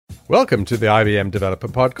Welcome to the IBM Developer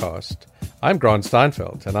Podcast. I'm Grant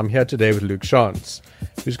Steinfeld, and I'm here today with Luke Shantz,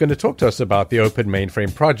 who's going to talk to us about the Open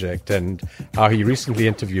Mainframe project and how he recently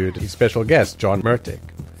interviewed his special guest, John Mertic.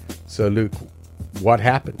 So, Luke, what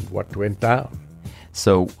happened? What went down?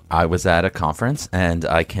 So I was at a conference and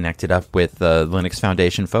I connected up with the Linux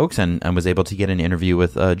Foundation folks and was able to get an interview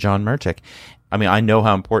with John Mertic. I mean, I know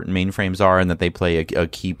how important mainframes are and that they play a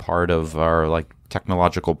key part of our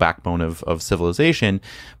technological backbone of civilization,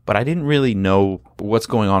 but I didn't really know what's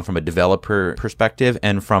going on from a developer perspective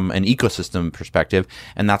and from an ecosystem perspective,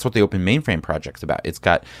 and that's what the Open Mainframe project's about. It's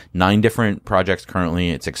got 9 different projects currently.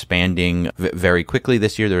 It's expanding very quickly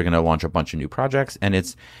this year. They're going to launch a bunch of new projects, and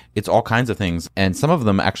it's all kinds of things. And some of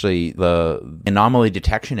them, actually, the anomaly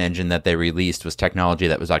detection engine that they released was technology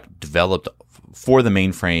that was developed for the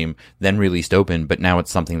mainframe, then released open, but now it's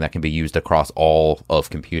something that can be used across all of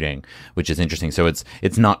computing, which is interesting. So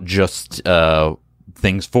it's not just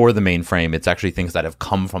things for the mainframe, it's actually things that have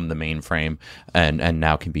come from the mainframe and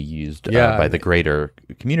now can be used by the greater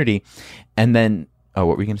community. And then, what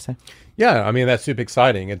were you going to say? Yeah, I mean, that's super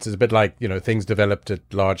exciting. It's a bit like, things developed at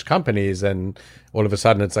large companies and all of a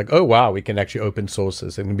sudden it's like, oh, wow, we can actually open source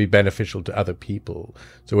this and it can be beneficial to other people.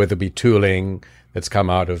 So whether it be tooling that's come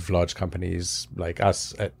out of large companies like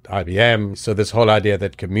us at IBM. So this whole idea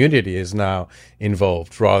that community is now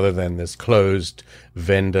involved rather than this closed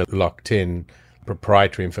vendor locked in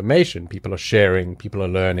proprietary information. People are sharing, people are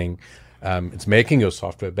learning. It's making your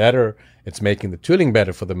software better. It's making the tooling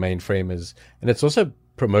better for the mainframers. And it's also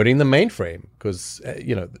promoting the mainframe because,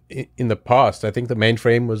 in the past, I think the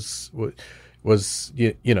mainframe was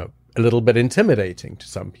a little bit intimidating to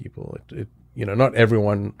some people. Not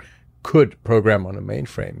everyone could program on a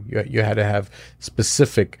mainframe. You had to have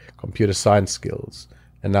specific computer science skills.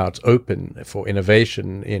 And now it's open for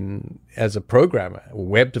innovation as a programmer, a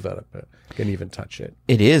web developer can even touch it.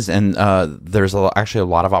 It is, and there's actually a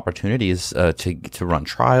lot of opportunities to run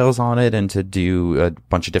trials on it and to do a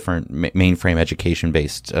bunch of different mainframe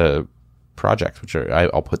education-based projects, which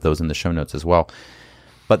I'll put those in the show notes as well.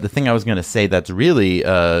 But the thing I was going to say that's really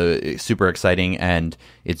super exciting, and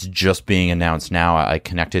it's just being announced now. I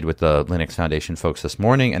connected with the Linux Foundation folks this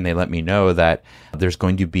morning, and they let me know that there's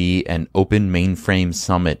going to be an Open Mainframe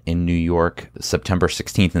Summit in New York, September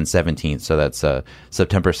 16th and 17th. So that's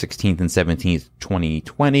September 16th and 17th,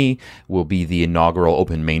 2020 will be the inaugural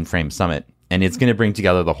Open Mainframe Summit. And it's going to bring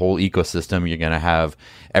together the whole ecosystem. You're going to have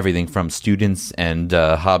everything from students and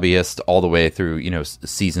hobbyists all the way through,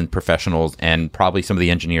 seasoned professionals and probably some of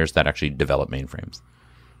the engineers that actually develop mainframes.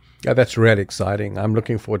 Yeah, that's really exciting. I'm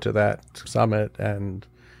looking forward to that summit and,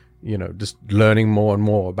 just learning more and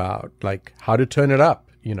more about how to turn it up.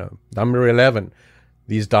 Number 11,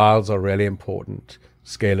 these dials are really important.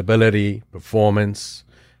 Scalability, performance,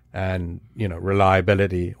 and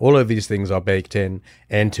reliability. All of these things are baked in,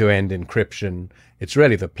 end-to-end encryption. It's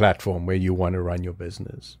really the platform where you want to run your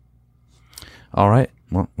business. All right.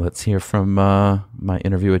 Well, let's hear from my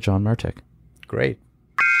interview with John Mertic. Great.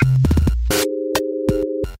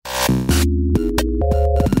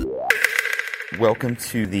 Welcome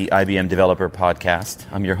to the IBM Developer Podcast.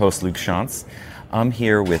 I'm your host, Luke Shantz. I'm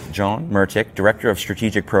here with John Mertic, Director of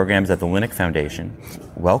Strategic Programs at the Linux Foundation.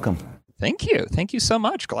 Welcome. Thank you. Thank you so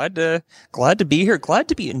much. Glad to be here. Glad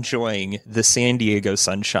to be enjoying the San Diego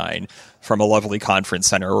sunshine from a lovely conference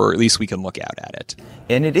center, or at least we can look out at it.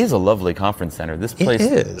 And it is a lovely conference center. This place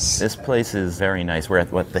is. This place is very nice. We're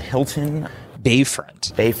at the Hilton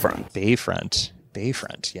Bayfront.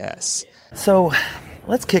 Bayfront, yes. So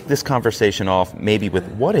let's kick this conversation off maybe with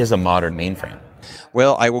what is a modern mainframe?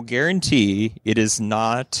 Well, I will guarantee it is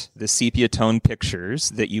not the sepia tone pictures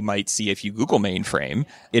that you might see if you Google mainframe.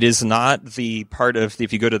 It is not the part of,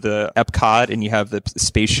 if you go to the Epcot and you have the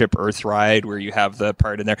spaceship Earth ride where you have the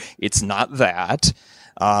part in there, it's not that.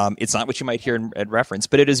 It's not what you might hear at reference,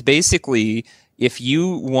 but it is basically, if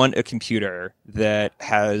you want a computer that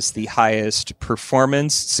has the highest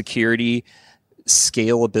performance, security,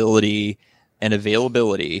 scalability, and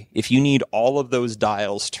availability, if you need all of those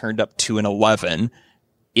dials turned up to an 11,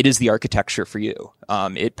 it is the architecture for you.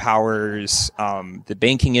 It powers the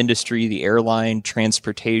banking industry, the airline,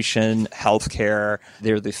 transportation, healthcare.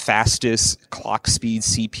 They're the fastest clock speed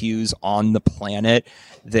CPUs on the planet.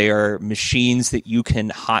 They are machines that you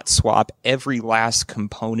can hot swap every last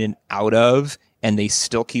component out of, and they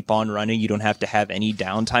still keep on running. You don't have to have any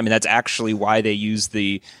downtime. And that's actually why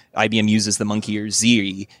IBM uses the Monkey or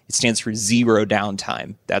Z. It stands for zero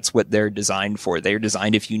downtime. That's what they're designed for. They're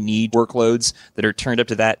designed if you need workloads that are turned up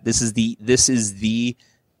to that. This is the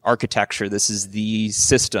architecture. This is the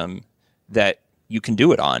system that you can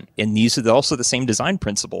do it on. And these are also the same design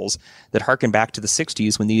principles that harken back to the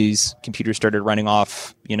 60s when these computers started running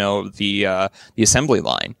off, the assembly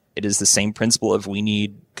line. It is the same principle of we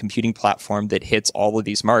need computing platform that hits all of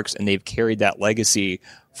these marks, and they've carried that legacy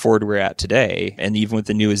forward where we're at today. And even with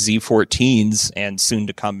the newest Z14s and soon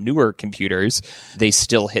to come newer computers, they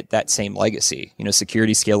still hit that same legacy.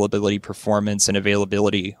 Security, scalability, performance, and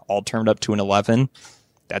availability all turned up to an 11.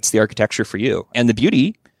 That's the architecture for you. And the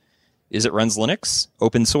beauty is it runs Linux,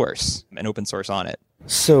 open source, and open source on it.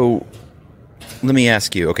 So let me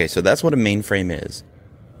ask you, okay, so that's what a mainframe is.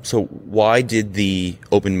 So why did the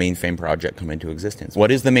Open Mainframe project come into existence? What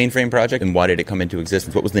is the mainframe project and why did it come into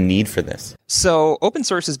existence? What was the need for this? So open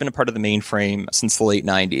source has been a part of the mainframe since the late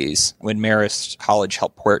 90s when Marist College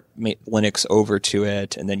helped port Linux over to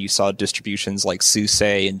it. And then you saw distributions like SUSE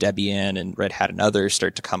and Debian and Red Hat and others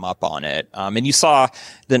start to come up on it. And you saw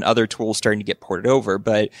then other tools starting to get ported over.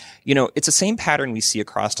 But, it's the same pattern we see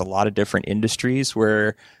across a lot of different industries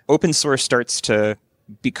where open source starts to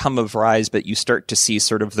become of rise, but you start to see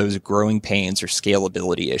sort of those growing pains or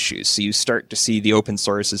scalability issues. So you start to see the open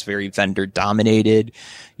source is very vendor dominated.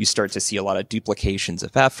 You start to see a lot of duplications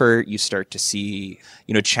of effort. You start to see,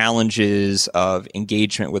 challenges of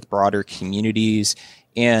engagement with broader communities.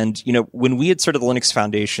 And, when we at sort of the Linux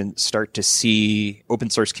Foundation start to see open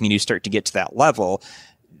source communities start to get to that level,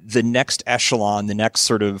 the next echelon, the next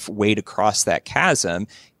sort of way to cross that chasm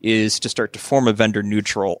is to start to form a vendor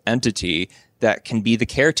neutral entity that can be the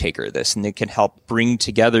caretaker of this, and they can help bring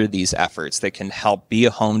together these efforts, that can help be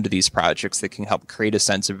a home to these projects, that can help create a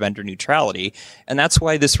sense of vendor neutrality. And that's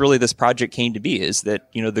why this project came to be, is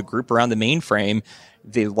that, the group around the mainframe,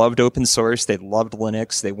 they loved open source, they loved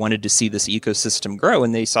Linux, they wanted to see this ecosystem grow,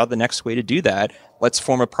 and they saw the next way to do that. Let's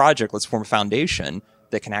form a project, let's form a foundation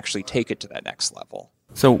that can actually take it to that next level.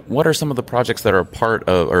 So what are some of the projects that are part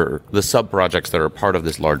of, or the sub-projects that are part of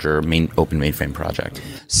this larger Open Mainframe project?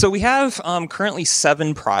 So we have currently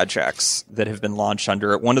 7 projects that have been launched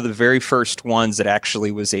under it. One of the very first ones that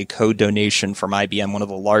actually was a code donation from IBM, one of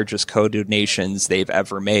the largest code donations they've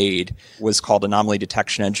ever made, was called Anomaly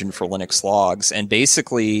Detection Engine for Linux Logs. And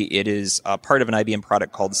basically it is a part of an IBM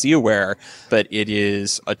product called ZAware, but it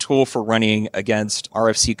is a tool for running against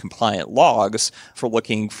RFC compliant logs for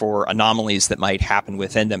looking for anomalies that might happen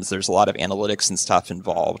within them. So there's a lot of analytics and stuff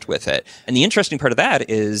involved with it. And the interesting part of that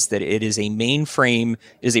is that it is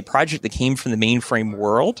a project that came from the mainframe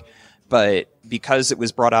world, but because it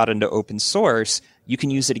was brought out into open source, you can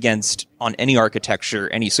use it on any architecture,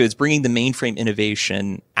 so it's bringing the mainframe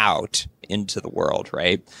innovation out into the world,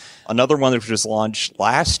 right? Another one that was launched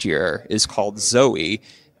last year is called Zoe.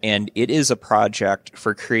 And it is a project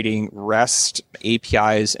for creating REST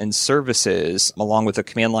APIs and services along with a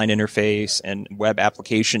command line interface and web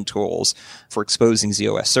application tools for exposing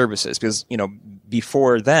ZOS services. Because,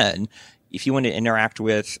 before then, if you want to interact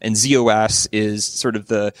with, and ZOS is sort of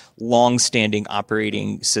the long-standing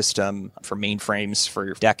operating system for mainframes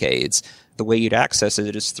for decades, the way you'd access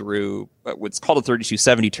it is through what's called a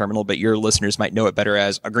 3270 terminal, but your listeners might know it better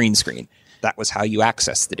as a green screen. That was how you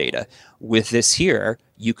access the data. With this here,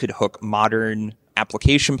 you could hook modern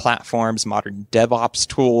application platforms, modern DevOps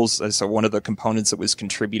tools. So one of the components that was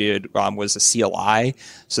contributed was a CLI,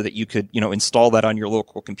 so that you could, install that on your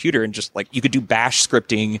local computer, and just you could do bash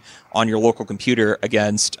scripting on your local computer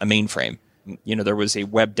against a mainframe. There was a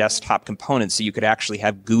web desktop component, so you could actually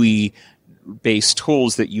have GUI-based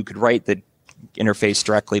tools that you could write that interface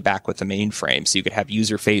directly back with the mainframe. So you could have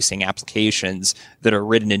user-facing applications that are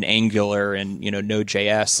written in Angular and,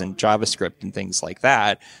 Node.js and JavaScript and things like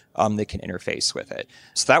that that can interface with it.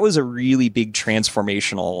 So that was a really big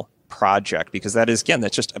transformational project, because that's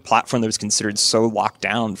just a platform that was considered so locked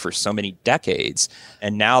down for so many decades.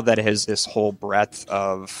 And now that it has this whole breadth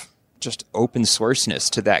of just open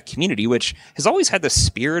sourceness to that community, which has always had the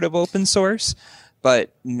spirit of open source,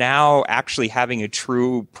 but now actually having a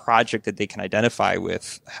true project that they can identify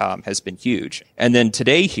with has been huge. And then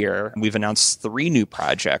today here, we've announced 3 new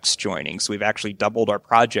projects joining. So we've actually doubled our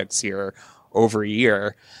projects here over a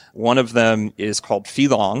year. One of them is called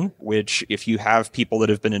Philong, which if you have people that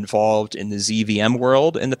have been involved in the ZVM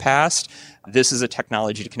world in the past, this is a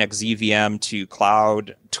technology to connect ZVM to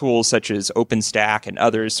cloud tools such as OpenStack and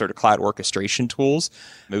others, sort of cloud orchestration tools.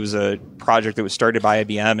 It was a project that was started by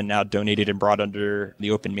IBM and now donated and brought under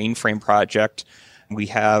the Open Mainframe project. We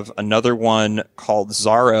have another one called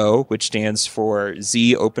Zaro, which stands for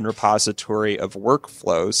Z Open Repository of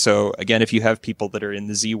Workflows. So again, if you have people that are in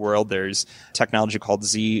the Z world, there's technology called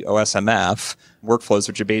ZOSMF workflows,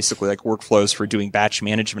 which are basically like workflows for doing batch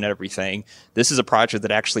management and everything. This is a project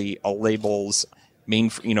that actually labels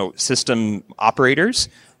system operators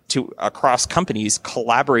to across companies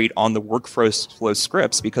collaborate on the workflow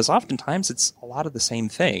scripts, because oftentimes it's a lot of the same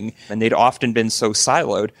thing, and they'd often been so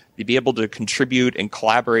siloed. To be able to contribute and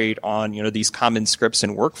collaborate on these common scripts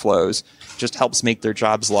and workflows just helps make their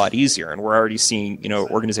jobs a lot easier. And we're already seeing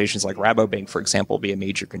organizations like Rabobank, for example, be a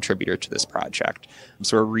major contributor to this project.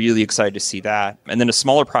 So we're really excited to see that. And then a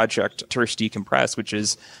smaller project, Terse Decompress, which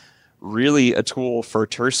is really a tool for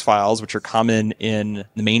Terse files, which are common in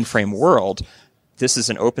the mainframe world. This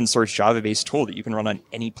is an open source Java-based tool that you can run on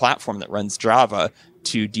any platform that runs Java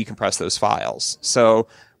to decompress those files. So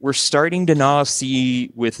we're starting to now see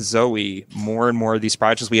with Zoe more and more of these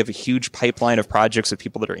projects. We have a huge pipeline of projects of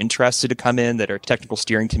people that are interested to come in, that our technical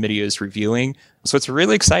steering committee is reviewing. So it's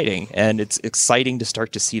really exciting, and it's exciting to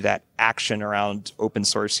start to see that action around open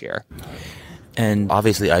source here. And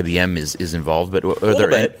obviously IBM is involved, but are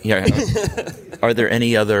there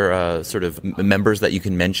any other sort of members that you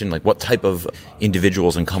can mention? Like, what type of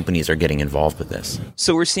individuals and companies are getting involved with this?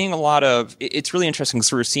 So we're seeing a lot of, it's really interesting.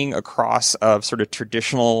 So we're seeing across of sort of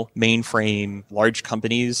traditional mainframe large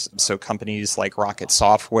companies. So companies like Rocket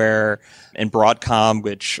Software and Broadcom,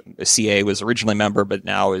 which CA was originally a member, but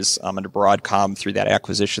now is under Broadcom through that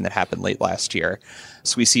acquisition that happened late last year.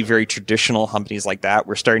 So we see very traditional companies like that.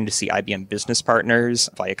 We're starting to see IBM business partners.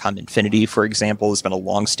 Viacom Infinity, for example, has been a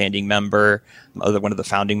long-standing member, one of the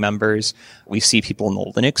founding members. We see people in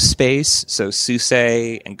the Linux space, so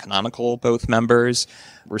SUSE and Canonical, both members.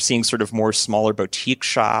 We're seeing sort of more smaller boutique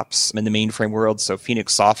shops in the mainframe world. So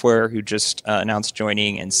Phoenix Software, who just announced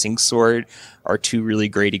joining, and SyncSword are two really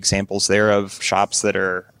great examples there of shops that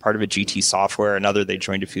are part of a GT Software, another they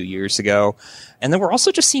joined a few years ago. And then we're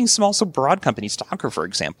also just seeing some also broad companies. Docker, for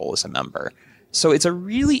example, is a member. So it's a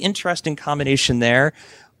really interesting combination there.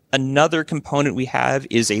 Another component we have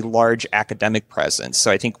is a large academic presence.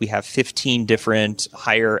 So I think we have 15 different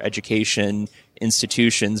higher education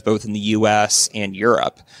institutions, both in the US and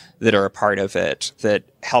Europe, that are a part of it, that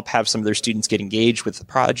help have some of their students get engaged with the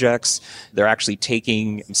projects. They're actually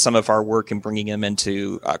taking some of our work and bringing them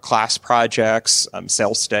into class projects,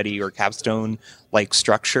 self-study or capstone-like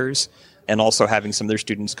structures, and also having some of their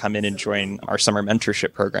students come in and join our summer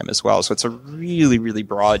mentorship program as well. So it's a really, really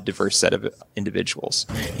broad, diverse set of individuals.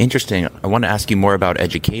 Interesting. I want to ask you more about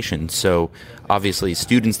education. So obviously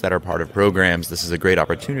students that are part of programs, this is a great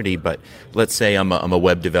opportunity, but let's say I'm a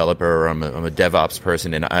web developer, or I'm a DevOps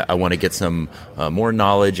person, and I want to get some more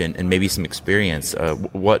knowledge and maybe some experience.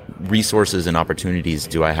 What resources and opportunities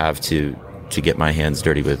do I have to get my hands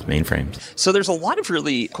dirty with mainframes? So there's a lot of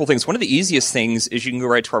really cool things. One of the easiest things is you can go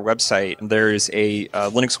right to our website. There's a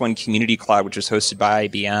Linux One Community Cloud, which is hosted by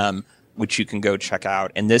IBM, which you can go check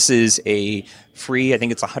out. And this is a free, I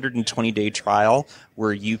think it's a 120-day trial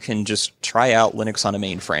where you can just try out Linux on a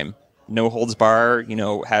mainframe. No holds bar,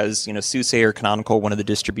 has, SUSE or Canonical, one of the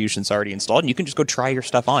distributions already installed, and you can just go try your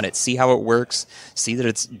stuff on it, see how it works, see that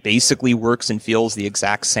it's basically works and feels the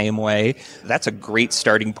exact same way. That's a great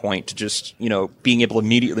starting point to just, being able to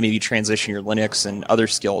immediately maybe transition your Linux and other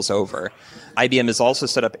skills over. IBM has also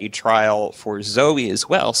set up a trial for Zoe as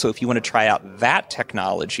well. So if you want to try out that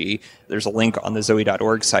technology, there's a link on the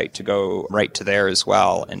zoe.org site to go right to there as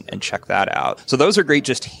well and check that out. So those are great,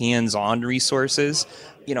 just hands-on resources.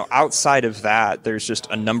 Outside of that, there's just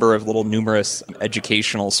a number of little numerous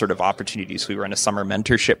educational sort of opportunities. We run a summer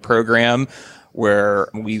mentorship program where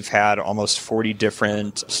we've had almost 40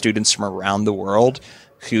 different students from around the world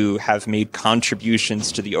who have made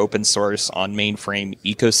contributions to the open source on mainframe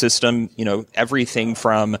ecosystem. Everything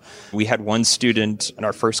from, we had one student in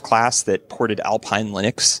our first class that ported Alpine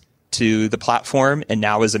Linux to the platform, and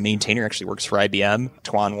now as a maintainer actually works for IBM.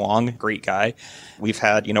 Tuan Wong, great guy. We've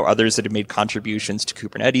had, others that have made contributions to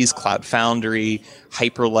Kubernetes, Cloud Foundry,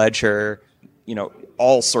 Hyperledger,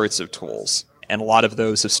 all sorts of tools. And a lot of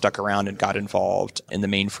those have stuck around and got involved in the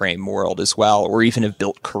mainframe world as well, or even have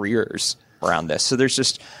built careers around this. So there's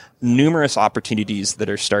just numerous opportunities that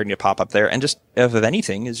are starting to pop up there. And just, if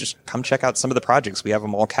anything, is just come check out some of the projects. We have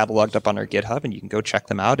them all cataloged up on our GitHub, and you can go check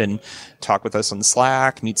them out and talk with us on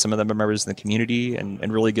Slack, meet some of the members in the community,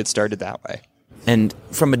 and really get started that way. And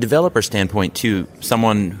from a developer standpoint, too,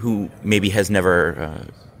 someone who maybe has never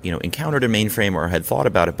encountered a mainframe or had thought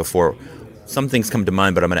about it before, some things come to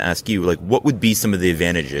mind, but I'm going to ask you, what would be some of the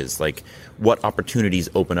advantages? What opportunities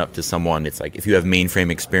open up to someone? It's like, if you have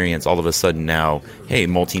mainframe experience, all of a sudden now, hey,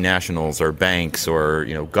 multinationals or banks or,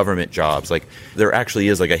 government jobs, there actually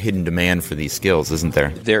is a hidden demand for these skills, isn't there?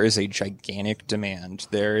 There is a gigantic demand.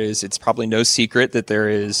 it's probably no secret that there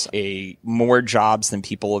is more jobs than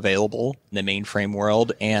people available in the mainframe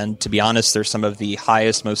world. And to be honest, they're some of the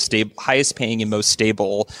highest paying and most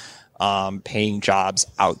stable paying jobs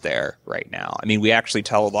out there right now. I mean, we actually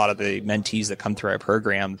tell a lot of the mentees that come through our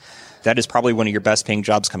program that is probably one of your best paying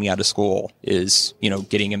jobs coming out of school is,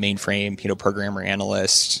 getting a mainframe, programmer,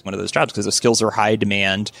 analyst, one of those jobs, because the skills are high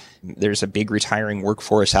demand. There's a big retiring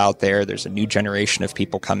workforce out there. There's a new generation of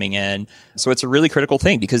people coming in. So it's a really critical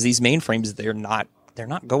thing because these mainframes, they're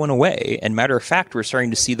not going away. And matter of fact, we're starting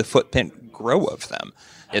to see the footprint grow of them,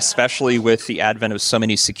 especially with the advent of so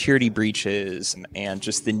many security breaches and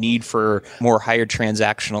just the need for more higher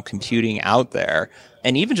transactional computing out there.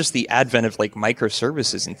 And even just the advent of like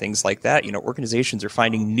microservices and things like that, organizations are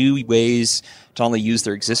finding new ways to not only use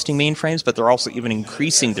their existing mainframes, but they're also even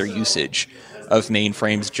increasing their usage of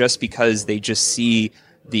mainframes just because they just see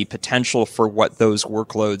the potential for what those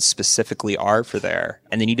workloads specifically are for there.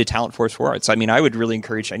 And they need a talent force for it. So, I would really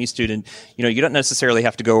encourage any student, you don't necessarily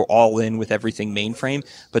have to go all in with everything mainframe,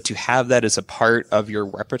 but to have that as a part of your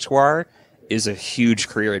repertoire is a huge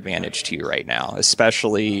career advantage to you right now,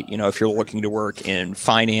 especially, if you're looking to work in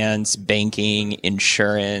finance, banking,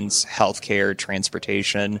 insurance, healthcare,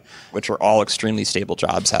 transportation, which are all extremely stable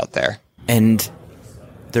jobs out there. And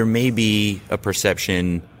there may be a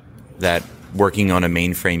perception that working on a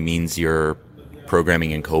mainframe means you're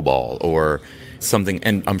programming in COBOL or something,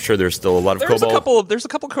 and I'm sure there's still a lot of COBOL. There's a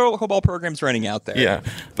couple COBOL programs running out there. Yeah,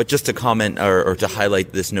 but just to comment or to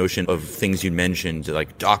highlight this notion of things you mentioned,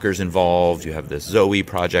 like Docker's involved, you have this Zoe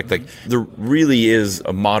project. Like there really is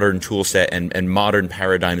a modern tool set and modern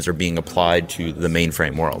paradigms are being applied to the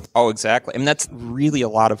mainframe world. Oh, exactly. That's really a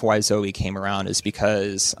lot of why Zoe came around is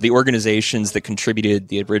because the organizations that contributed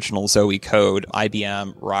the original Zoe code,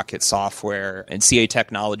 IBM, Rocket Software, and CA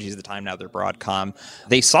Technologies at the time, now they're Broadcom,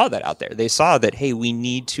 they saw that out there. They saw that, hey, we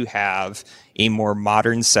need to have a more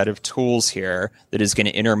modern set of tools here that is going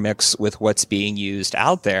to intermix with what's being used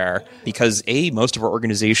out there because most of our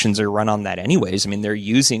organizations are run on that anyways. They're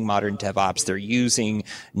using modern DevOps, they're using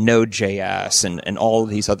Node.js and all of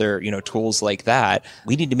these other, tools like that.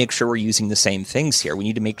 We need to make sure we're using the same things here. We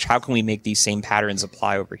need to how can we make these same patterns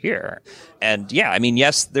apply over here? And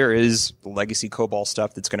yes, there is legacy COBOL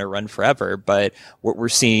stuff that's going to run forever, but what we're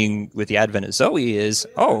seeing with the advent of Zoe is,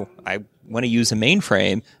 I want to use a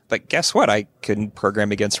mainframe, but guess what? I can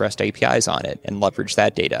program against REST APIs on it and leverage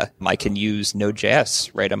that data. I can use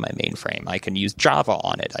Node.js right on my mainframe. I can use Java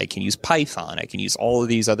on it. I can use Python. I can use all of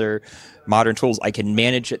these other modern tools. I can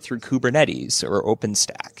manage it through Kubernetes or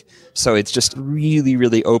OpenStack. So it's just really,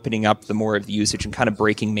 really opening up the more of the usage and kind of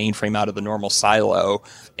breaking mainframe out of the normal silo.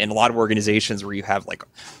 In a lot of organizations where you have like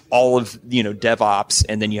all of, DevOps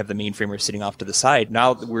and then you have the mainframer sitting off to the side.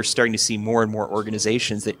 Now we're starting to see more and more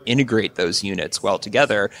organizations that integrate those units well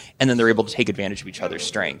together, and then they're able to take advantage of each other's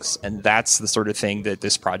strengths. And that's the sort of thing that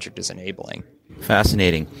this project is enabling.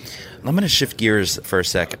 Fascinating. I'm going to shift gears for a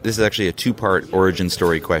sec. This is actually a two-part origin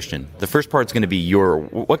story question. The first part's going to be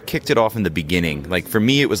what kicked it off in the beginning? Like for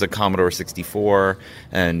me, it was a Commodore 64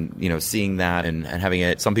 and, seeing that and having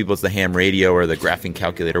it. Some people it's the ham radio or the graphing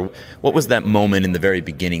calculator. What was that moment in the very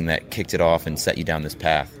beginning that kicked it off and set you down this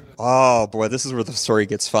path? Oh, boy, this is where the story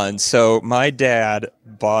gets fun. So my dad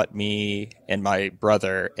bought me and my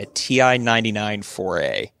brother a TI-99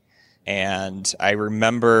 4A. And I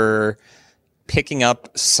remember picking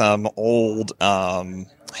up some old, I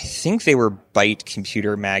think they were Byte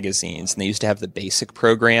computer magazines, and they used to have the basic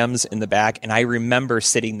programs in the back. And I remember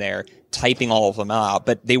sitting there typing all of them out,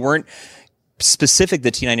 but they weren't specific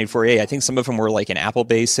to T984A. I think some of them were like an Apple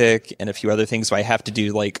Basic and a few other things. So I have to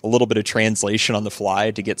do like a little bit of translation on the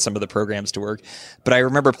fly to get some of the programs to work. But I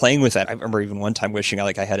remember playing with that. I remember even one time wishing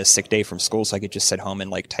I had a sick day from school so I could just sit home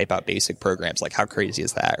and like type out basic programs. Like how crazy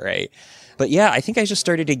is that, right? But yeah, I think I just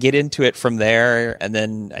started to get into it from there. And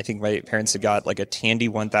then I think my parents had got like a Tandy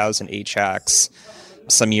 1000 HX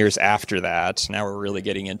some years after that. Now we're really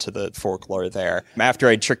getting into the folklore there. After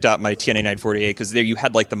I tricked out my TI-948, because there you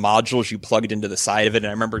had like the modules you plugged into the side of it. And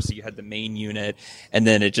I remember, so you had the main unit, and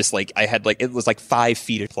then it just like, it was like 5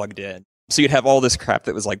 feet plugged in. So you'd have all this crap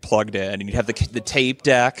that was like plugged in, and you'd have the tape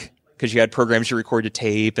deck, because you had programs you record to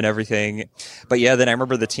tape and everything. But yeah, then I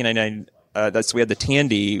remember the T99, we had the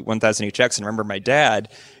Tandy 1000 HX, and I remember my dad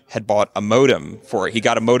had bought a modem for it. He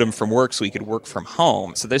got a modem from work so he could work from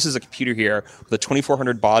home. So this is a computer here with a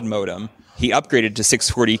 2400 baud modem. He upgraded to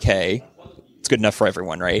 640K. It's good enough for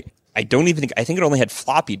everyone, right? I think it only had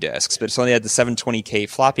floppy disks, but it's only had the 720K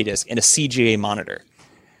floppy disk and a CGA monitor.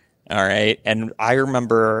 All right. And I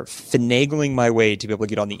remember finagling my way to be able to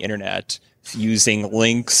get on the internet using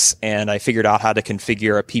links, and I figured out how to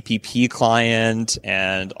configure a PPP client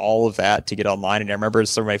and all of that to get online. And I remember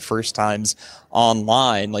some of my first times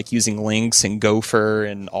online, like using links and Gopher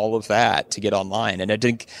and all of that to get online. And I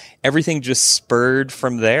think everything just spurred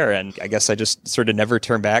from there. And I guess I just sort of never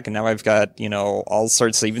turned back. And now I've got, all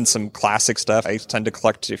sorts of, even some classic stuff. I tend to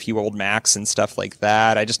collect a few old Macs and stuff like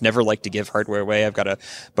that. I just never like to give hardware away. I've got a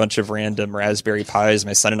bunch of random Raspberry Pis.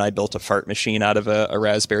 My son and I built a fart machine out of a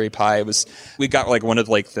Raspberry Pi. We got like one of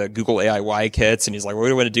like the Google AI kits, and he's like, what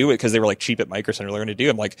do I want to do it? Because they were like cheap at Micro Center. What are we going to do?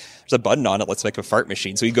 I'm like, there's a button on it. Let's make a fart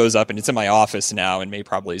machine. So he goes up, and it's in my office now, and May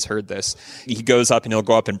probably has heard this. He goes up and he'll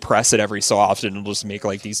go up and press it every so often, and it'll just make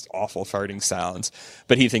like these awful farting sounds.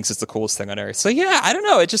 But he thinks it's the coolest thing on earth. So yeah, I don't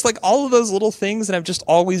know. It's just like all of those little things, and I've just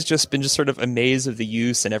always just been just sort of amazed of the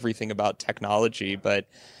use and everything about technology. But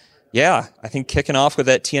yeah, I think kicking off with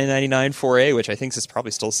that TI-99 4A, which I think is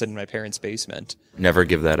probably still sitting in my parents' basement. Never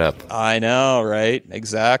give that up. I know, right?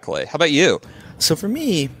 Exactly. How about you? So for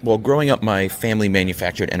me, well, growing up, my family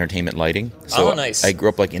manufactured entertainment lighting. So nice. I grew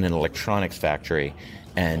up like in an electronics factory,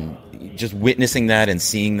 and just witnessing that and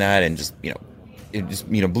seeing that, and just, it just,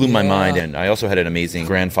 blew my mind. And I also had an amazing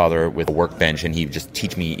grandfather with a workbench, and he would just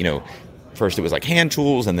teach me, first it was like hand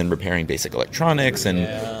tools, and then repairing basic electronics, and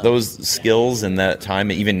those skills. And that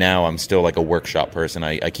time, even now, I'm still like a workshop person.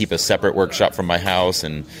 I keep a separate workshop from my house,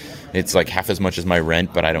 and it's like half as much as my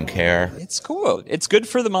rent, but I don't care. It's cool. It's good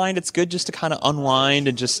for the mind. It's good just to kind of unwind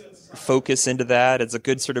and just focus into that. It's a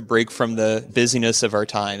good sort of break from the busyness of our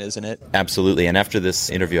time, isn't it? Absolutely. And after this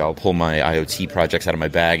interview, I'll pull my IoT projects out of my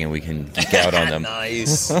bag, and we can geek out on them.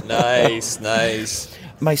 Nice.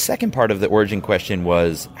 My second part of the origin question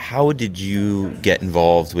was, how did you get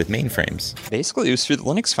involved with mainframes? Basically, it was through the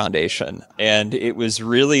Linux Foundation. And it was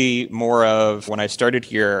really more of, when I started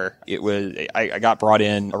here, I got brought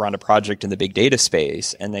in around a project in the big data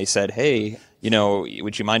space, and they said, hey,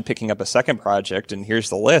 would you mind picking up a second project? And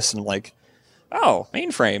here's the list. And I'm like, oh,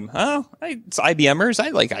 mainframe. Oh, it's IBMers. I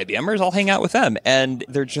like IBMers. I'll hang out with them. And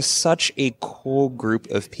they're just such a cool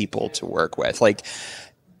group of people to work with. Like,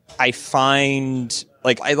 I find,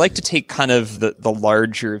 I like to take kind of the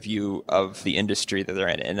larger view of the industry that they're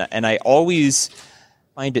in. And I always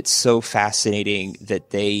find it so fascinating that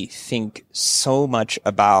they think so much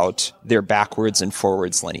about their backwards and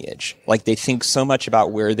forwards lineage. Like, they think so much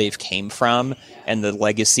about where they've came from and the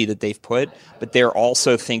legacy that they've put, but they're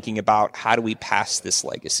also thinking about how do we pass this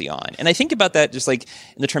legacy on. And I think about that just like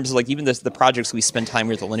in the terms of like even the projects we spend time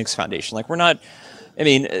with the Linux Foundation. Like, we're not,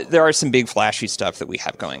 there are some big flashy stuff that we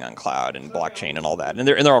have going on cloud and blockchain and all that. And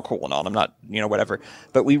they're all cool and all. I'm not, whatever.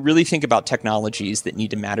 But we really think about technologies that need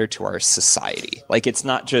to matter to our society. Like, it's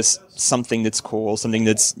not just something that's cool, something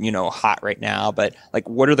that's, hot right now, but like,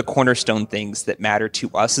 what are the cornerstone things that matter to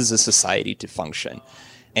us as a society to function?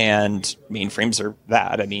 And mainframes are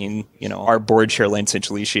that. Our board chair, Lane St.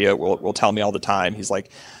 Alicia, will tell me all the time. He's like,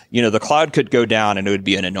 the cloud could go down and it would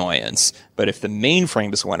be an annoyance. But if the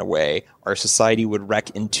mainframes went away, our society would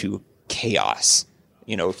wreck into chaos.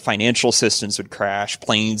 Financial systems would crash,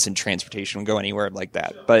 planes and transportation would go anywhere like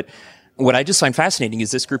that. But what I just find fascinating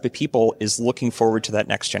is this group of people is looking forward to that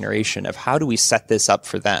next generation of how do we set this up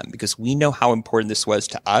for them? Because we know how important this was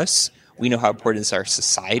to us. We know how important it is to our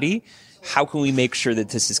society. How can we make sure that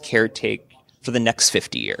this is caretaken for the next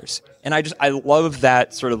 50 years? And I love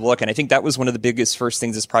that sort of look. And I think that was one of the biggest first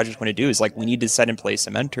things this project wanted to do is like, we need to set in place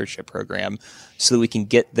a mentorship program so that we can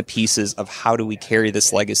get the pieces of how do we carry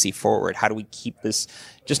this legacy forward? How do we keep this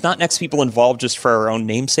just not next people involved just for our own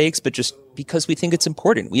namesakes, but just because we think it's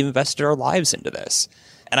important. We've invested our lives into this.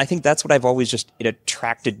 And I think that's what I've always it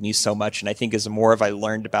attracted me so much. And I think as more of I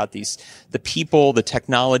learned about the people, the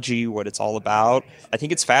technology, what it's all about, I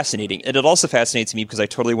think it's fascinating. And it also fascinates me because I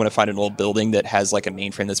totally want to find an old building that has like a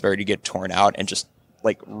mainframe that's ready to get torn out and just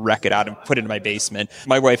like wreck it out and put it in my basement.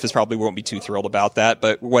 My wife probably won't be too thrilled about that,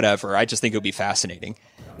 but whatever. I just think it would be fascinating.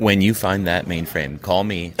 When you find that mainframe, call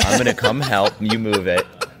me. I'm going to come help you move it.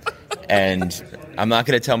 And I'm not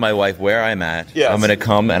going to tell my wife where I'm at. Yes. I'm going to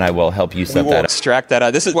come and I will help you set that up. Extract that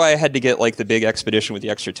out. This is why I had to get like the big expedition with the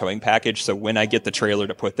extra towing package. So when I get the trailer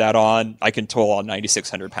to put that on, I can tow all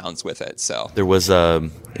 9,600 pounds with it. So there was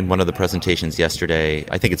in one of the presentations yesterday,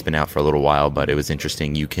 I think it's been out for a little while, but it was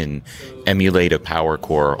interesting. You can emulate a power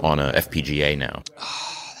core on a FPGA now.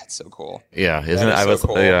 So cool. Yeah, isn't it? I was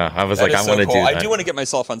cool. Yeah, I was that like, I want to do that. I do want to get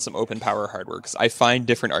myself on some open power hardware because I find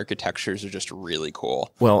different architectures are just really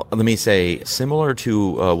cool. Well, let me say, similar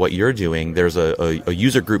to what you're doing, there's a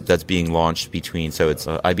user group that's being launched between, so it's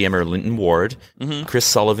IBMer Linton Ward, Chris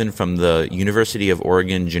Sullivan from the University of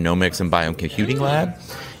Oregon Genomics and Biocomputing Lab,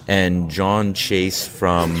 and John Chase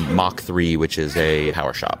from Mach 3, which is a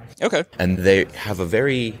power shop. Okay. And they have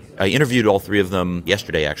I interviewed all three of them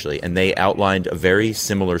yesterday, actually, and they outlined a very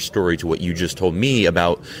similar story to what you just told me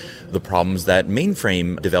about the problems that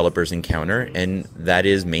mainframe developers encounter, and that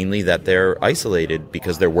is mainly that they're isolated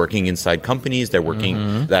because they're working inside companies, they're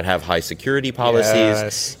working that have high security policies.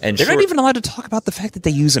 Yes. And they're not even allowed to talk about the fact that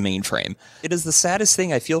they use a mainframe. It is the saddest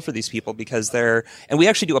thing I feel for these people because and we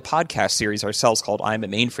actually do a podcast series ourselves called I'm a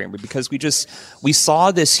Mainframer because we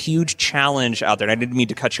saw this huge challenge out there, and I didn't mean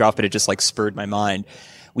to cut you off, but it just like spurred my mind.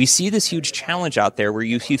 We see this huge challenge out there where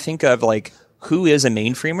you think of like, who is a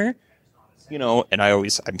mainframer? You know, and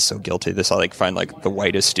I'm so guilty of this. I like find like the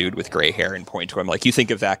whitest dude with gray hair and point to him. Like, you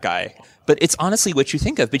think of that guy. But it's honestly what you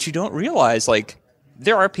think of. But you don't realize, like,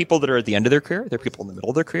 there are people that are at the end of their career. There are people in the middle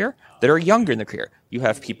of their career that are younger in their career. You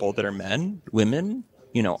have people that are men, women,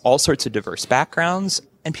 you know, all sorts of diverse backgrounds.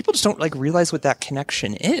 And people just don't like realize what that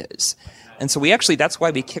connection is. And so that's why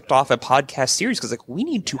we kicked off a podcast series, because like we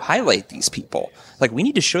need to highlight these people. Like we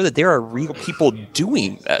need to show that there are real people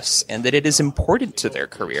doing this and that it is important to their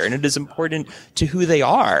career and it is important to who they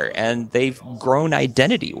are and they've grown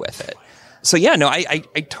identity with it. So yeah, no, I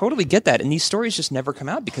totally get that. And these stories just never come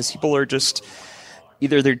out because people are just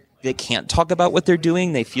either they can't talk about what they're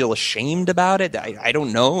doing. They feel ashamed about it. I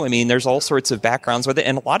don't know. I memean, there's all sorts of backgrounds with it.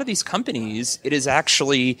 And a lot of these companies, it is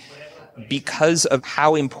actually because of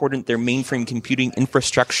how important their mainframe computing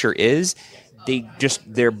infrastructure is,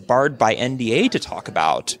 they're barred by NDA to talk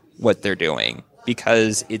about what they're doing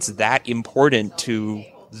because it's that important to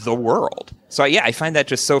the world. So yeah, I find that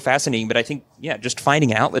just so fascinating, but I think, yeah, just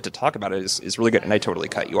finding an outlet to talk about it is really good. And I totally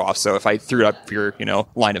cut you off. So if I threw up your,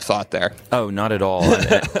 line of thought there. Oh, not at all.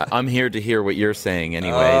 I'm here to hear what you're saying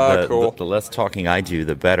anyway. Cool. The less talking I do,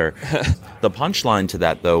 the better. The punchline to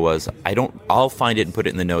that, though, was I'll find it and put it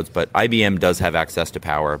in the notes, but IBM does have access to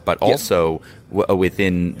power, but also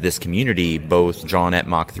within this community, both John at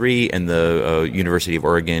Mach 3 and the University of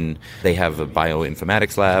Oregon, they have a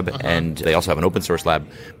bioinformatics lab, and they also have an open source lab,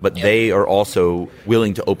 but they are also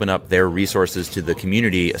willing to open up their resources to the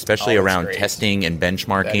community, especially around testing and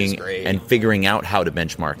benchmarking and figuring out how to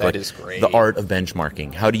benchmark. That is great. The art of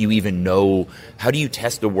benchmarking. How do you even know? How do you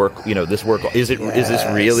test the work? This work is this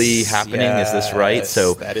really happening? Is this right?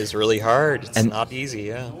 So that is really hard. It's not easy.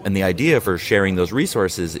 Yeah. And the idea for sharing those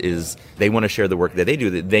resources is they want to share the work that they do.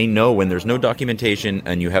 That they know when there's no documentation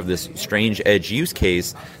and you have this strange edge use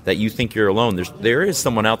case that you think you're alone. There is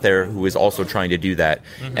someone out there who is also trying to do that.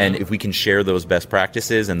 And if we can share those best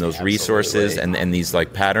practices and those resources and these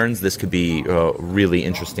like patterns, this could be a really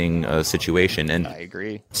interesting situation. And I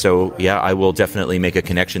agree. So yeah, I will definitely make a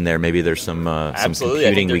connection there. Maybe there's some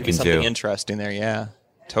computing we can something do. Interesting there. Yeah.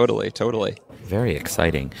 Totally. Very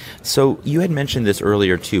exciting. So you had mentioned this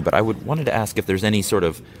earlier too, but I wanted to ask if there's any sort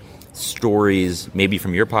of stories, maybe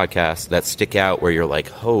from your podcast, that stick out where you're like,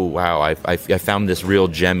 oh wow, I found this real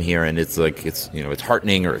gem here, and it's like it's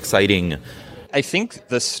heartening or exciting. I think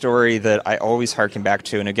the story that I always harken back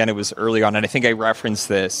to, and again, it was early on, and I think I referenced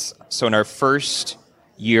this. So in our first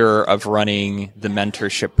year of running the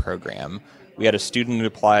mentorship program, we had a student who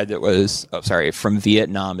applied that was, from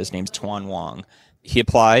Vietnam. His name's Tuan Wong. He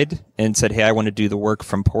applied and said, hey, I want to do the work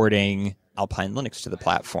from porting Alpine Linux to the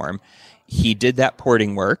platform. He did that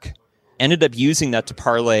porting work, ended up using that to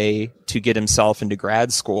parlay to get himself into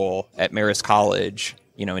grad school at Marist College,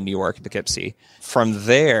 in New York, Poughkeepsie. From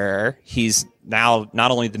there, he's now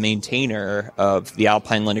not only the maintainer of the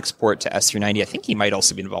Alpine Linux port to S390, I think he might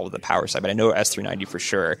also be involved with the power side, but I know S390 for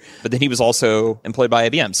sure. But then he was also employed by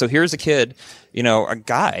IBM. So here's a kid, a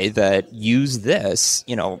guy that used this,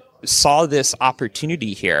 saw this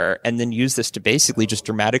opportunity here and then used this to basically just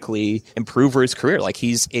dramatically improve his career. Like,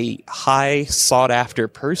 he's a high sought after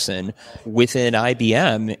person within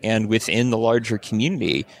IBM and within the larger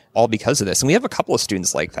community, all because of this. And we have a couple of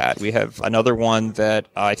students like that. We have another one that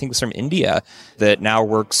I think was from India that now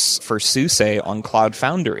works for SUSE on Cloud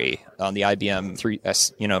Foundry on the IBM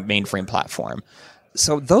 3S, mainframe platform.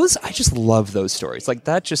 So I just love those stories. Like,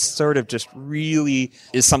 that just sort of just really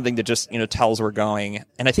is something that just, tells we're going.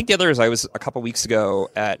 And I think the other is I was a couple weeks ago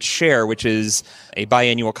at Share, which is a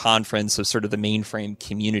biannual conference of sort of the mainframe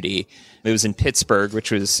community. It was in Pittsburgh,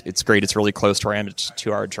 it's great. It's really close to where I am. It's a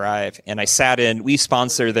 2-hour drive. And I sat in, we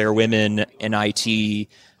sponsor their women in IT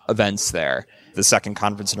events there. The second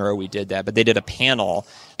conference in a row we did that, but they did a panel,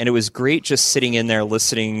 and it was great just sitting in there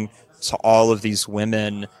listening to all of these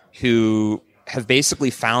women who have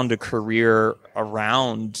basically found a career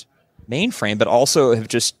around mainframe, but also have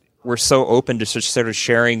just were so open to sort of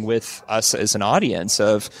sharing with us as an audience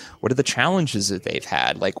of what are the challenges that they've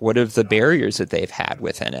had, like what are the barriers that they've had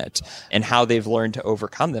within it and how they've learned to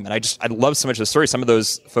overcome them. And I love so much of the story. Some of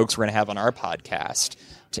those folks we're going to have on our podcast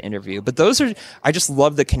to interview, but I just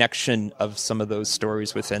love the connection of some of those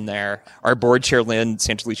stories within there. Our board chair, Lynn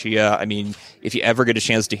Santalucia, I mean, if you ever get a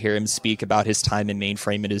chance to hear him speak about his time in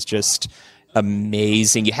mainframe, it is just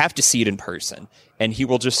amazing. You have to see it in person. And he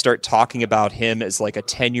will just start talking about him as like a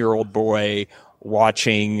 10-year-old boy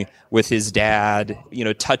watching with his dad,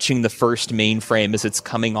 touching the first mainframe as it's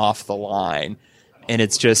coming off the line. And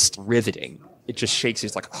it's just riveting. It just shakes.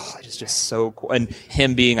 He's like, oh, it is just so cool. And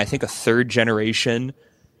him being, I think, a third generation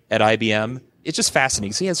at IBM, it's just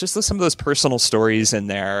fascinating. So yeah, it's just some of those personal stories in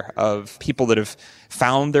there of people that have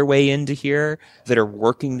found their way into here, that are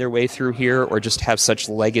working their way through here, or just have such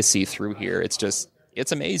legacy through here.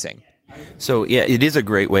 It's amazing. So yeah, it is a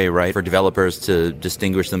great way, right, for developers to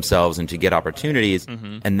distinguish themselves and to get opportunities.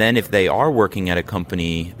 Mm-hmm. And then if they are working at a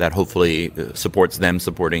company that hopefully supports them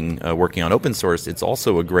supporting working on open source, it's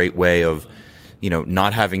also a great way of,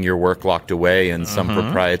 not having your work locked away in some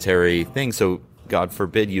proprietary thing. So God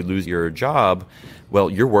forbid you lose your job. Well,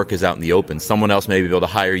 your work is out in the open. Someone else may be able to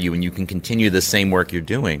hire you and you can continue the same work you're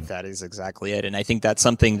doing. That is exactly it. And I think that's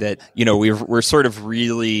something that, we're sort of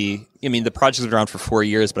really, the project's been around for 4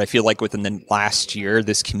 years, but I feel like within the last year,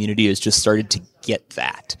 this community has just started to get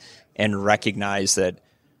that and recognize that,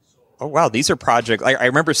 oh, wow, these are projects. I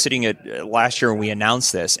remember sitting at last year when we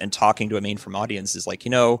announced this and talking to a mainframe audience is like,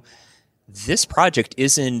 this project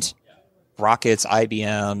isn't Rocket's,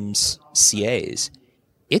 IBM's, CA's.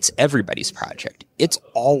 It's everybody's project. It's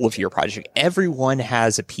all of your project. Everyone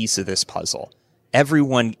has a piece of this puzzle.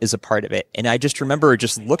 Everyone is a part of it. And I just remember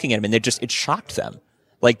just looking at them and it shocked them.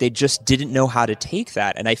 Like they just didn't know how to take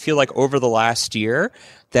that. And I feel like over the last year,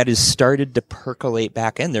 that has started to percolate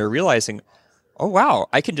back in. They're realizing, oh, wow,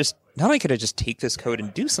 not only could I just take this code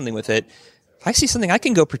and do something with it, if I see something, I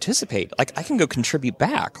can go participate. Like I can go contribute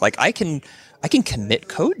back. Like I can commit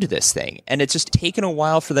code to this thing. And it's just taken a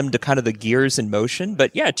while for them to kind of the gears in motion.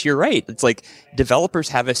 But yeah, to your right, it's like developers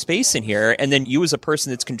have a space in here. And then you as a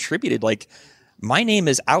person that's contributed, like my name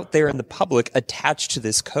is out there in the public attached to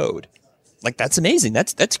this code. Like that's amazing.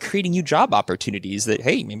 That's creating you job opportunities that,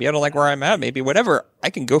 hey, maybe I don't like where I'm at, maybe whatever. I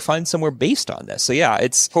can go find somewhere based on this. So yeah,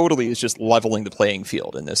 it's just leveling the playing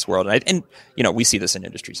field in this world. And we see this in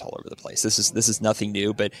industries all over the place. This is nothing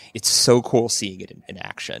new, but it's so cool seeing it in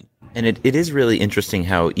action. And it is really interesting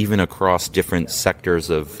how even across different sectors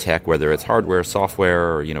of tech, whether it's hardware,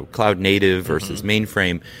 software, or, cloud native versus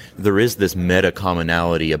mainframe, there is this meta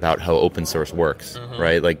commonality about how open source works,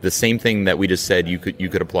 right? Like the same thing that we just said you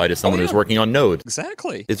could apply to someone who's working on Node.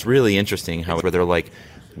 Exactly. It's really interesting how where they're like,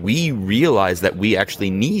 we realize that we actually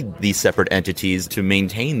need these separate entities to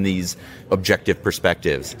maintain these objective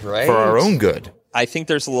perspectives for our own good. I think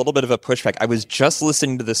there's a little bit of a pushback. I was just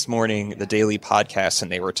listening to this morning, the daily podcast, and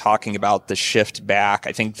they were talking about the shift back.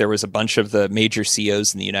 I think there was a bunch of the major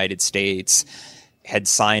CEOs in the United States had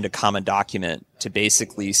signed a common document to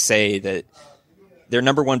basically say that their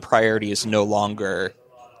number one priority is no longer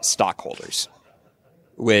stockholders,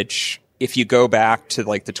 which if you go back to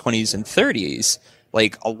like the 20s and 30s,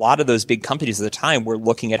 like a lot of those big companies at the time were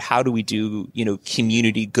looking at how do we do,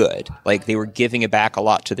 community good. Like they were giving it back a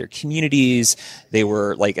lot to their communities. They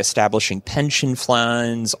were like establishing pension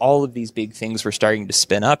funds. All of these big things were starting to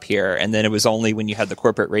spin up here. And then it was only when you had the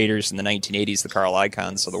corporate raiders in the 1980s, the Carl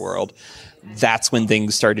Icahns of the world, that's when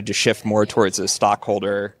things started to shift more towards a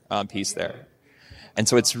stockholder piece there. And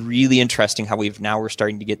so it's really interesting how we're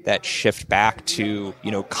starting to get that shift back to,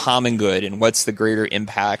 common good and what's the greater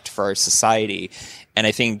impact for our society. And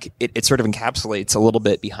I think it sort of encapsulates a little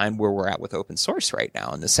bit behind where we're at with open source right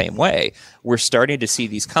now in the same way. We're starting to see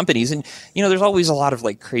these companies and, there's always a lot of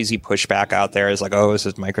like crazy pushback out there. It's like, oh, is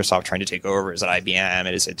it Microsoft trying to take over? Is it IBM?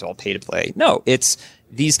 Is it all pay to play? No, it's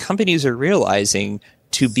these companies are realizing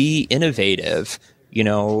to be innovative,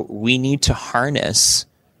 we need to harness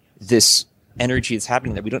this energy that's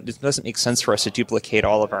happening that it doesn't make sense for us to duplicate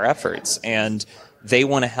all of our efforts. And they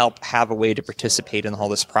want to help have a way to participate in all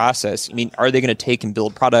this process. I mean, are they going to take and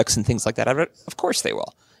build products and things like that? Of course they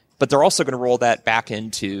will. But they're also going to roll that back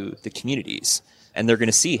into the communities. And they're going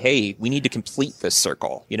to see, hey, we need to complete this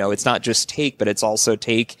circle. It's not just take, but it's also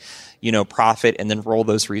take, profit and then roll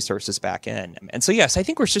those resources back in. And so, yes, I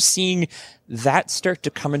think we're just seeing that start to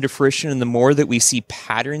come into fruition. And the more that we see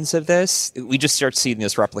patterns of this, we just start seeing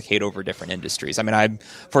this replicate over different industries. I mean, I'm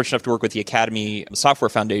fortunate enough to work with the Academy Software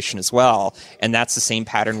Foundation as well. And that's the same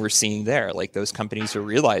pattern we're seeing there. Like those companies are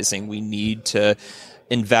realizing we need to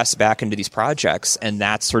invest back into these projects, and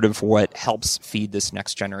that's sort of what helps feed this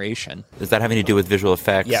next generation. Is that having to do with visual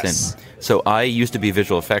effects? Yes. And so I used to be a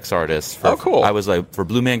visual effects artist. Cool. I was for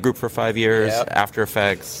Blue Man Group for 5 years, After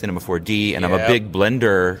Effects, Cinema 4D, and I'm a big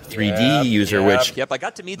Blender 3D user, which... I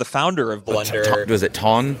got to meet the founder of Blender. Was it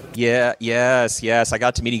Ton? Yeah, yes. I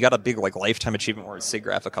got to meet, he got a big Lifetime Achievement Award at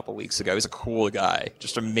SIGGRAPH a couple weeks ago. He's a cool guy,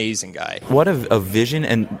 just amazing guy. What a vision,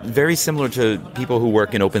 and very similar to people who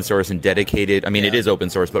work in open source and dedicated, it is open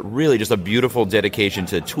source, but really just a beautiful dedication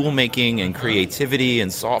to tool making and creativity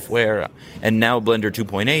and software. And now Blender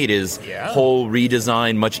 2.8 is whole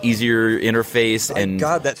redesign, much easier interface. And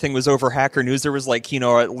God, that thing was over Hacker News. There was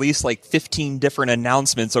at least 15 different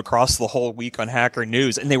announcements across the whole week on Hacker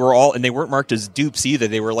News, and they weren't marked as dupes either.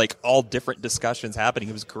 They were all different discussions happening.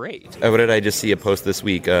 It was great. What did I just see a post this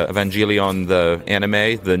week? Evangelion, the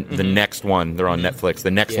anime, the next one. They're on Netflix. The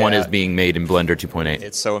next one is being made in Blender 2.8.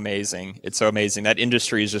 It's so amazing. That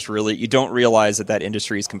industry is just really, you don't realize that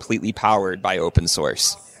industry is completely powered by open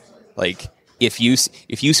source. If you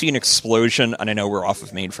see an explosion, and I know we're off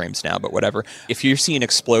of mainframes now, but whatever. If you see an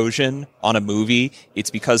explosion on a movie, it's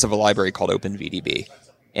because of a library called OpenVDB.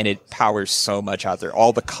 And it powers so much out there.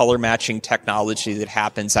 All the color matching technology that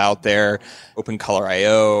happens out there,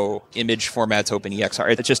 OpenColor.io, image formats,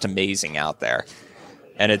 OpenEXR, it's just amazing out there.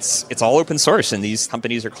 And it's all open source, and these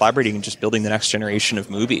companies are collaborating and just building the next generation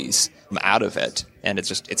of movies out of it. And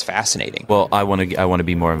it's fascinating. Well, I want to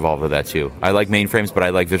be more involved with that too. I like mainframes, but I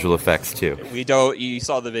like visual effects too. You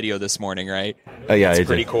saw the video this morning, right? Yeah, it's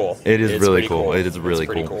pretty cool. It is really cool. It is really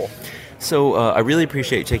cool. So I really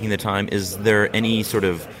appreciate taking the time. Is there any sort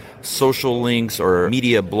of social links or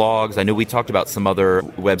media blogs? I know we talked about some other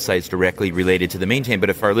websites directly related to the maintain,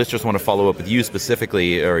 but if our listeners want to follow up with you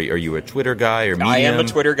specifically, are you a Twitter guy or Medium? I am a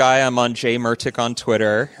Twitter guy. I'm on jmertic on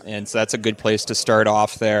Twitter, and so that's a good place to start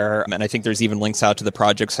off there. And I think there's even links out to the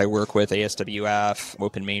projects I work with, ASWF,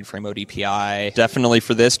 Open Mainframe, ODPI. Definitely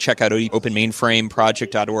for this, check out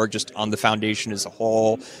openmainframeproject.org, just on the foundation as a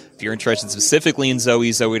whole. If you're interested specifically in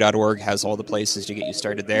Zoe, zoe.org has all the places to get you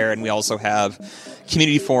started there. And we also have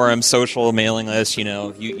community forums, social mailing lists, you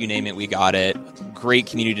name it, we got it. Great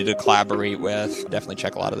community to collaborate with. Definitely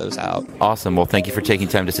check a lot of those out. Awesome. Well, thank you for taking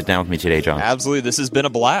time to sit down with me today, John. Absolutely. This has been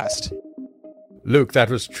a blast. Luke,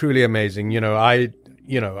 that was truly amazing. I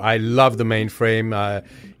love the mainframe.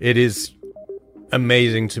 It is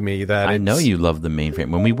amazing to me that I know you love the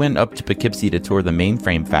mainframe. When we went up to Poughkeepsie to tour the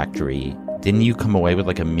mainframe factory, didn't you come away with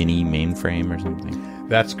a mini mainframe or something?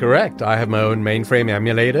 That's correct. I have my own mainframe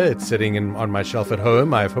emulator. It's sitting on my shelf at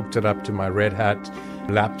home. I've hooked it up to my Red Hat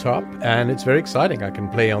laptop, and it's very exciting. I can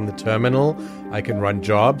play on the terminal. I can run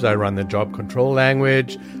jobs. I run the job control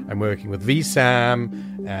language. I'm working with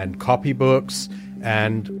VSAM and copybooks.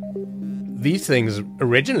 And these things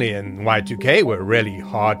originally in Y2K were really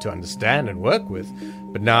hard to understand and work with.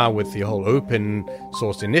 But now with the whole open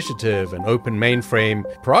source initiative and open mainframe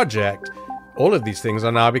project, all of these things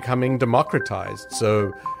are now becoming democratized.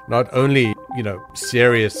 So not only,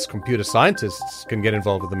 serious computer scientists can get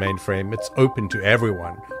involved with the mainframe, it's open to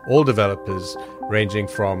everyone. All developers, ranging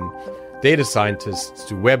from data scientists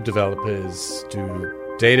to web developers to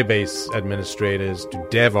database administrators to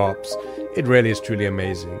DevOps. It really is truly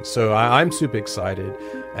amazing. So I'm super excited,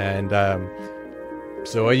 and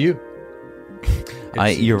so are you.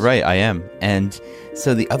 You're right, I am. And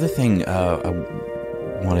so the other thing I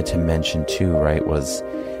wanted to mention too, right, was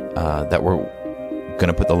that we're going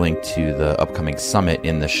to put the link to the upcoming summit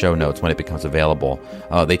in the show notes when it becomes available.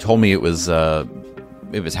 They told me it was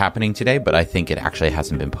happening today, but I think it actually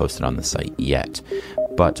hasn't been posted on the site yet.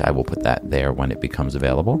 But I will put that there when it becomes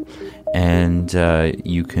available. And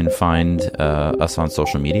you can find us on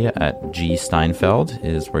social media at G Steinfeld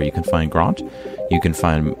is where you can find Grant. You can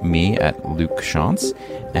find me at Luke Shantz.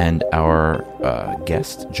 And our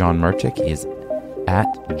guest, John Mertic, is at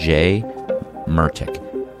J Mertic.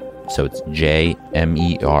 So it's JMERTIC.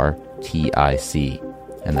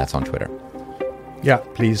 And that's on Twitter. Yeah,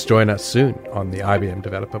 please join us soon on the IBM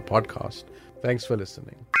Developer Podcast. Thanks for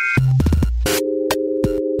listening.